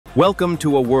Welcome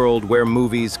to a world where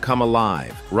movies come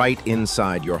alive right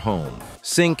inside your home.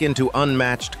 Sink into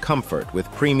unmatched comfort with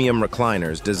premium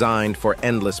recliners designed for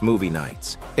endless movie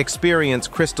nights. Experience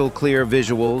crystal clear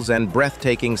visuals and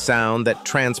breathtaking sound that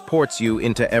transports you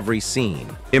into every scene.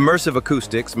 Immersive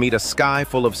acoustics meet a sky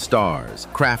full of stars,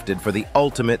 crafted for the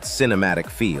ultimate cinematic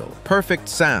feel. Perfect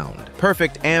sound,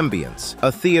 perfect ambience,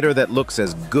 a theater that looks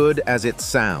as good as it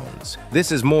sounds. This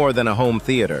is more than a home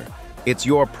theater. It's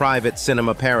your private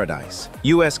cinema paradise.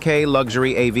 USK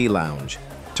Luxury AV Lounge,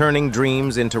 turning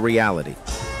dreams into reality.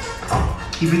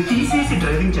 ఇవి తీసేసి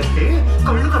driving చేస్తే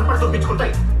కళ్ళు కనపడి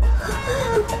తప్పించుకుంటాయి.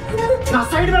 నా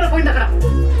side మీద పోయింది అక్కడ.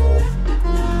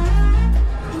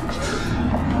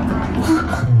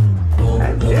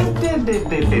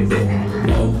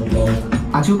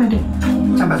 ఆ చూపండి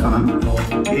చంపేస్తాను.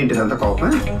 ఏంటిదంతా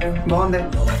కోపం బాగుంది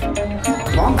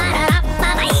బాగుంది.